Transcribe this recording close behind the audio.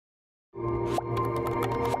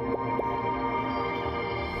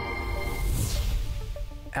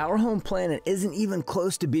Our home planet isn't even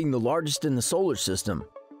close to being the largest in the solar system,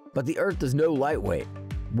 but the Earth is no lightweight,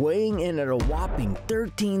 weighing in at a whopping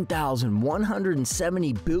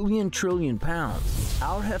 13,170 billion trillion pounds.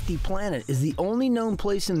 Our hefty planet is the only known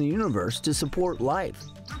place in the universe to support life.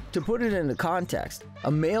 To put it into context,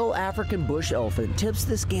 a male African bush elephant tips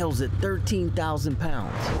the scales at 13,000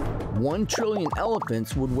 pounds. 1 trillion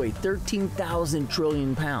elephants would weigh 13,000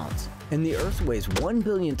 trillion pounds, and the Earth weighs 1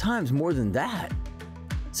 billion times more than that.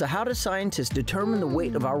 So how do scientists determine the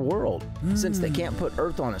weight of our world, since they can't put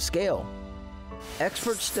Earth on a scale?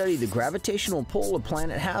 Experts study the gravitational pull a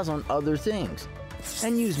planet has on other things,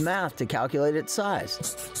 and use math to calculate its size.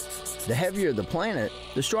 The heavier the planet,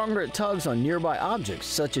 the stronger it tugs on nearby objects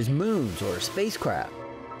such as moons or a spacecraft.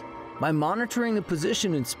 By monitoring the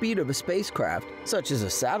position and speed of a spacecraft, such as a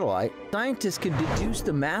satellite, scientists can deduce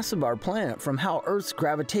the mass of our planet from how Earth's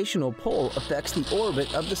gravitational pull affects the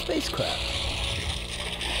orbit of the spacecraft.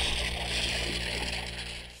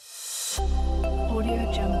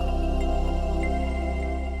 Audio Jungle.